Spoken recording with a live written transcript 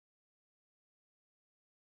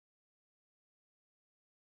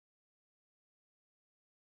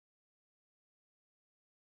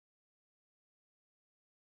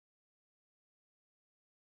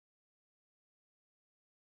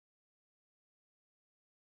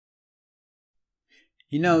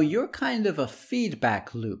You know, you're kind of a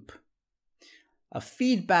feedback loop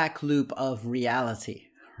of reality,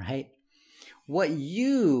 right? What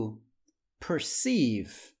you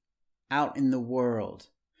perceive out in the world,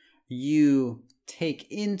 you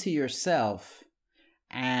take into yourself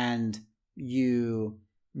and you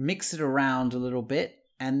mix it around a little bit,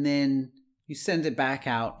 and then you send it back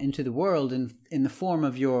out into the world in the form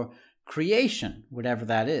of your creation, whatever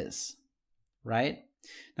that is, right?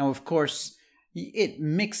 Now, of course, it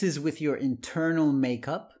mixes with your internal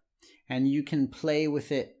makeup, and you can play with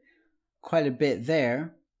it quite a bit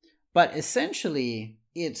there. But essentially,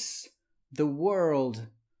 it's the world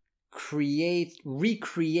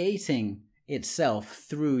recreating itself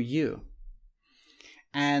through you.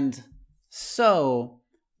 And so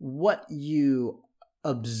what you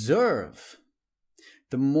observe,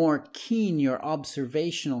 the more keen your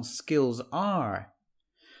observational skills are,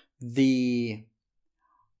 the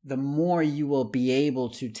more you will be able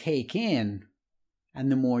to take in, and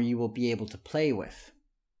the more you will be able to play with.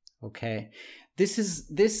 Okay?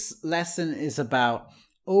 This lesson is about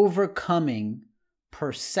overcoming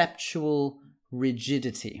perceptual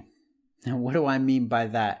rigidity. And what do I mean by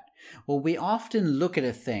that? Well, we often look at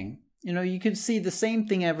a thing, you could see the same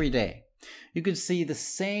thing every day. You could see the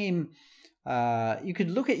same, you could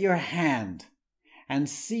look at your hand and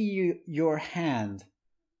see your hand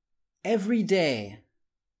every day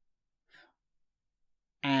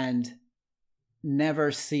and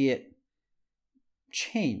never see it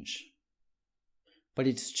change. But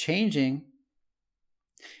it's changing.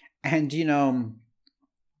 And,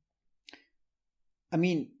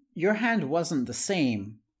 your hand wasn't the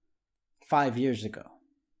same 5 years ago,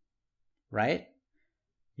 right?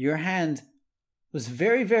 Your hand was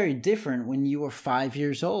very, very different when you were 5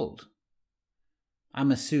 years old.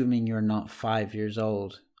 I'm assuming you're not 5 years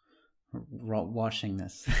old watching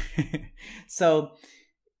this. So,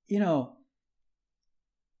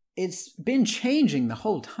 it's been changing the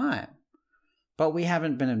whole time, but we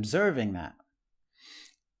haven't been observing that.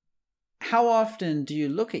 How often do you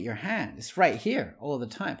look at your hand? It's right here all the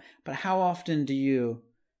time. But how often do you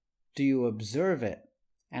observe it?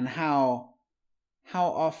 And how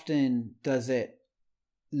often does it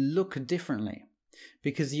look differently?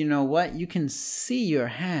 Because you know what? You can see your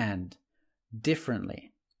hand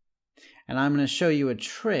differently. And I'm going to show you a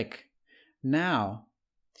trick now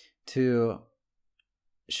to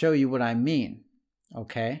show you what I mean.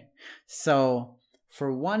 Okay? So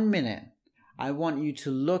for 1 minute, I want you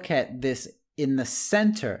to look at this in the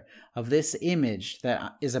center of this image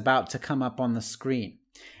that is about to come up on the screen.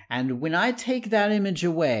 And when I take that image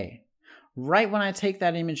away, right when I take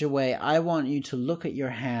that image away, I want you to look at your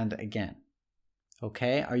hand again.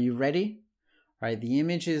 Okay, are you ready? All right, the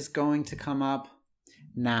image is going to come up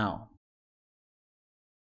now.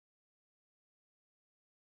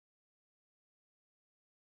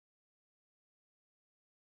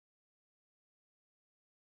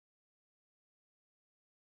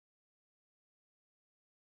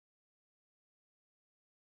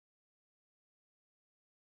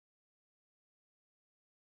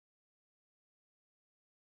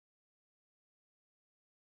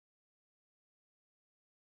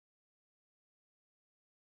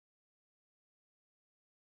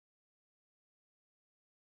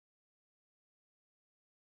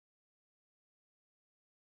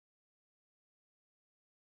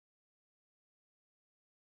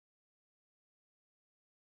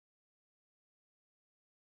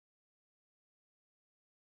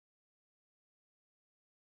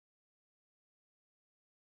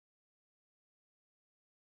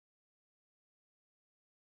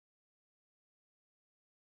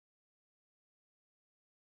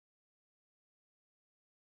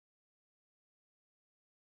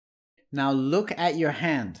 Now look at your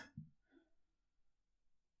hand.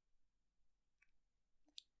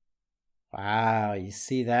 Wow, you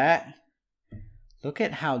see that? Look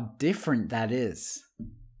at how different that is.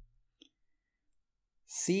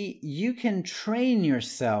 See, you can train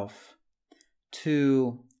yourself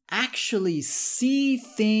to actually see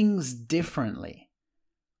things differently.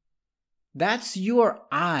 That's your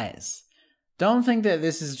eyes. Don't think that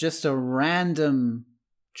this is just a random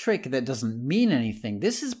trick that doesn't mean anything.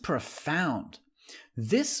 This is profound.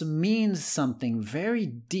 This means something very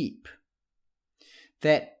deep.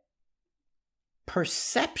 That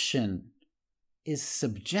perception is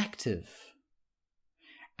subjective.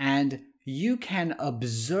 And you can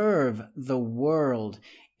observe the world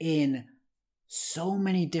in so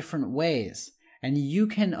many different ways. And you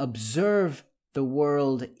can observe the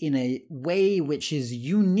world in a way which is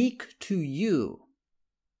unique to you.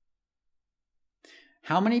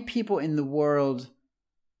 How many people in the world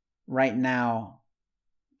right now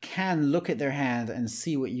can look at their hand and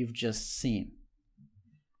see what you've just seen.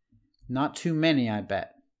 Not too many, I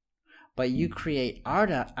bet. But you create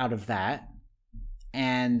art out of that,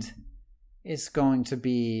 and it's going to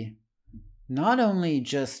be not only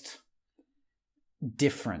just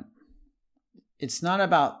different. It's not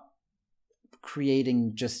about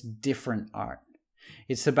creating just different art.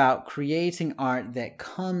 It's about creating art that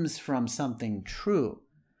comes from something true.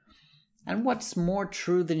 And what's more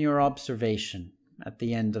true than your observation at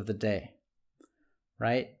the end of the day,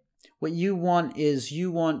 right? What you want is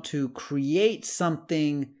you want to create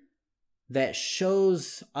something that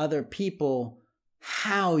shows other people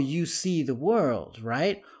how you see the world,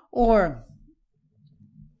 right? Or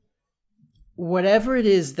whatever it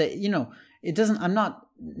is that, it doesn't, I'm not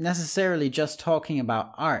necessarily just talking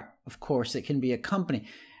about art. Of course, it can be a company.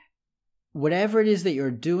 Whatever it is that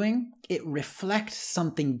you're doing, it reflects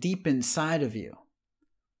something deep inside of you.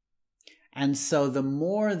 And so the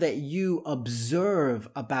more that you observe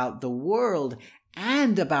about the world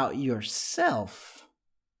and about yourself,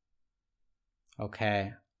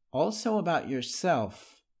 okay, also about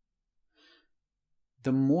yourself,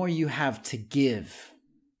 the more you have to give.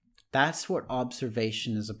 That's what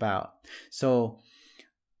observation is about. So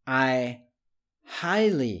I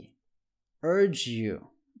highly urge you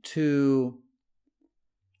to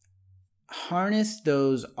harness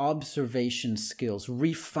those observation skills,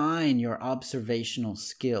 refine your observational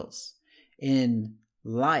skills in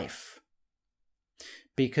life.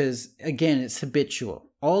 Because again, it's habitual.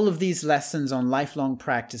 All of these lessons on lifelong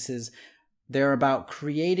practices, they're about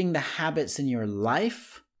creating the habits in your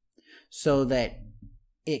life so that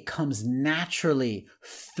it comes naturally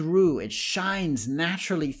through, it shines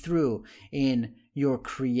naturally through in your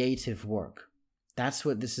creative work. That's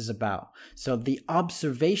what this is about. So the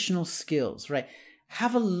observational skills, right?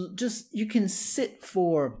 You can sit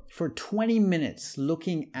for 20 minutes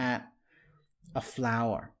looking at a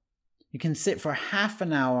flower. You can sit for half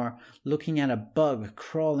an hour looking at a bug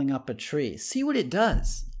crawling up a tree. See what it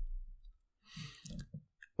does.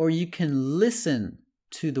 Or you can listen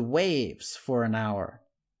to the waves for an hour.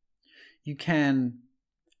 You can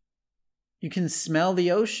smell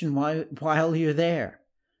the ocean while you're there,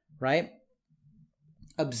 right?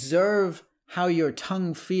 Observe how your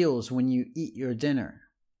tongue feels when you eat your dinner.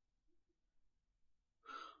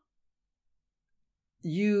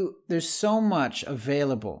 There's so much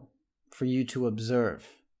available for you to observe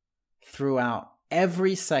throughout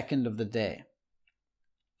every second of the day.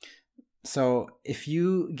 So if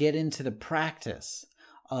you get into the practice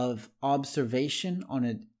of observation on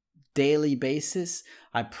a daily basis,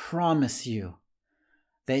 I promise you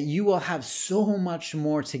that you will have so much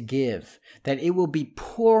more to give, that it will be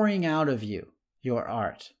pouring out of you, your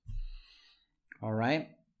art. All right?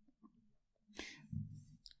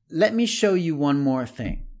 Let me show you one more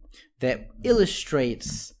thing that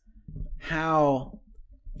illustrates how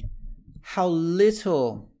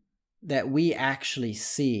little that we actually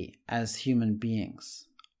see as human beings.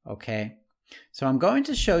 Okay? So I'm going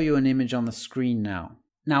to show you an image on the screen now.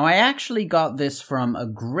 Now, I actually got this from a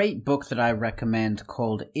great book that I recommend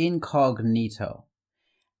called Incognito.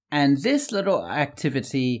 And this little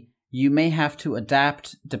activity you may have to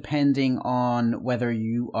adapt depending on whether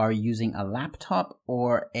you are using a laptop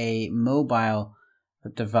or a mobile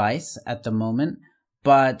device at the moment,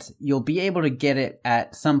 but you'll be able to get it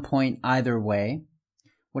at some point either way.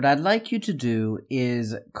 What I'd like you to do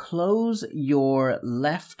is close your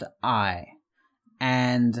left eye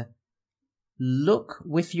and look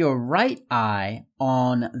with your right eye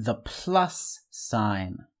on the plus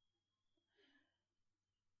sign.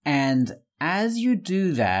 And as you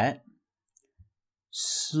do that,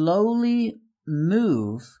 slowly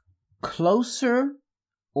move closer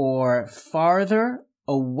or farther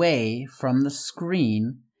away from the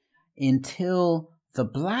screen until the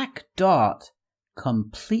black dot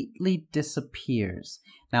completely disappears.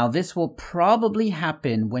 Now, this will probably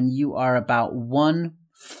happen when you are about 1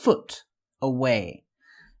 foot away.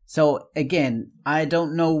 So again, I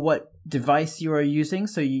don't know what device you are using,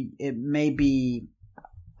 so it may be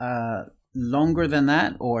longer than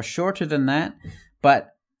that or shorter than that,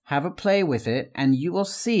 but have a play with it and you will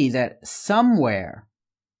see that somewhere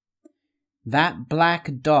that black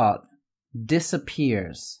dot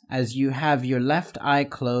disappears as you have your left eye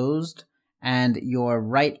closed and your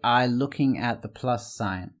right eye looking at the plus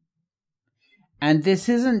sign. And this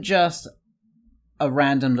isn't just a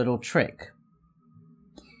random little trick.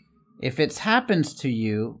 If it's happened to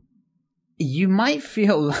you, you might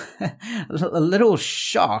feel a little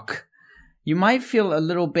shock. You might feel a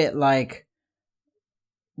little bit like,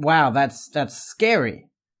 wow, that's scary.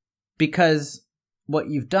 Because what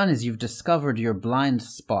you've done is you've discovered your blind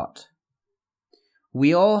spot.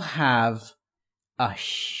 We all have a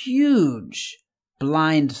huge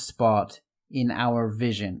blind spot in our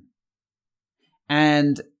vision.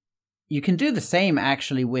 And you can do the same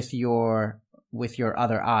actually with your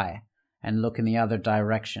other eye and look in the other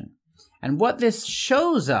direction. And what this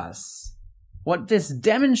shows us, what this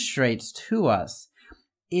demonstrates to us,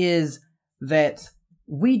 is that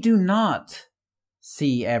we do not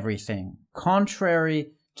see everything.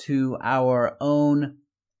 Contrary to our own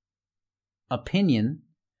opinion,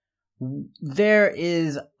 there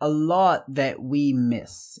is a lot that we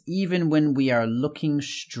miss, even when we are looking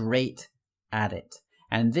straight at it.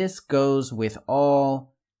 And this goes with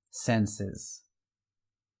all senses.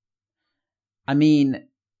 I mean,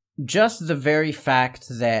 just the very fact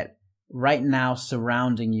that right now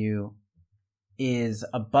surrounding you is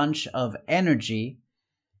a bunch of energy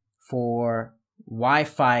for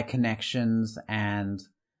Wi-Fi connections and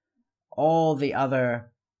all the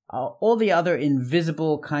other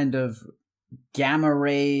invisible kind of gamma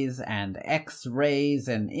rays and X-rays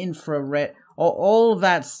and infrared, all of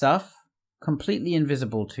that stuff completely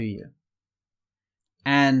invisible to you.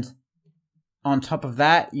 And on top of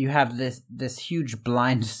that, you have this huge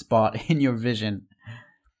blind spot in your vision.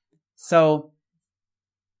 So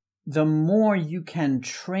the more you can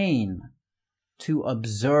train to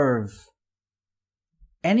observe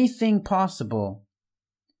anything possible,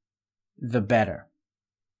 the better.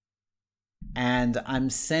 And I'm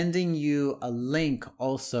sending you a link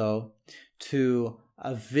also to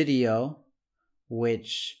a video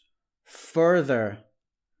which further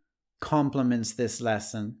complements this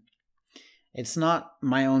lesson. It's not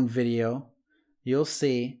my own video. You'll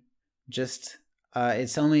see. Just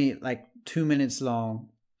it's only like 2 minutes long.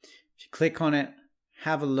 If you click on it,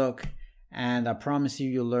 have a look, and I promise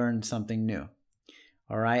you'll learn something new.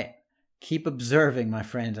 All right? Keep observing, my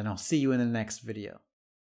friend, and I'll see you in the next video.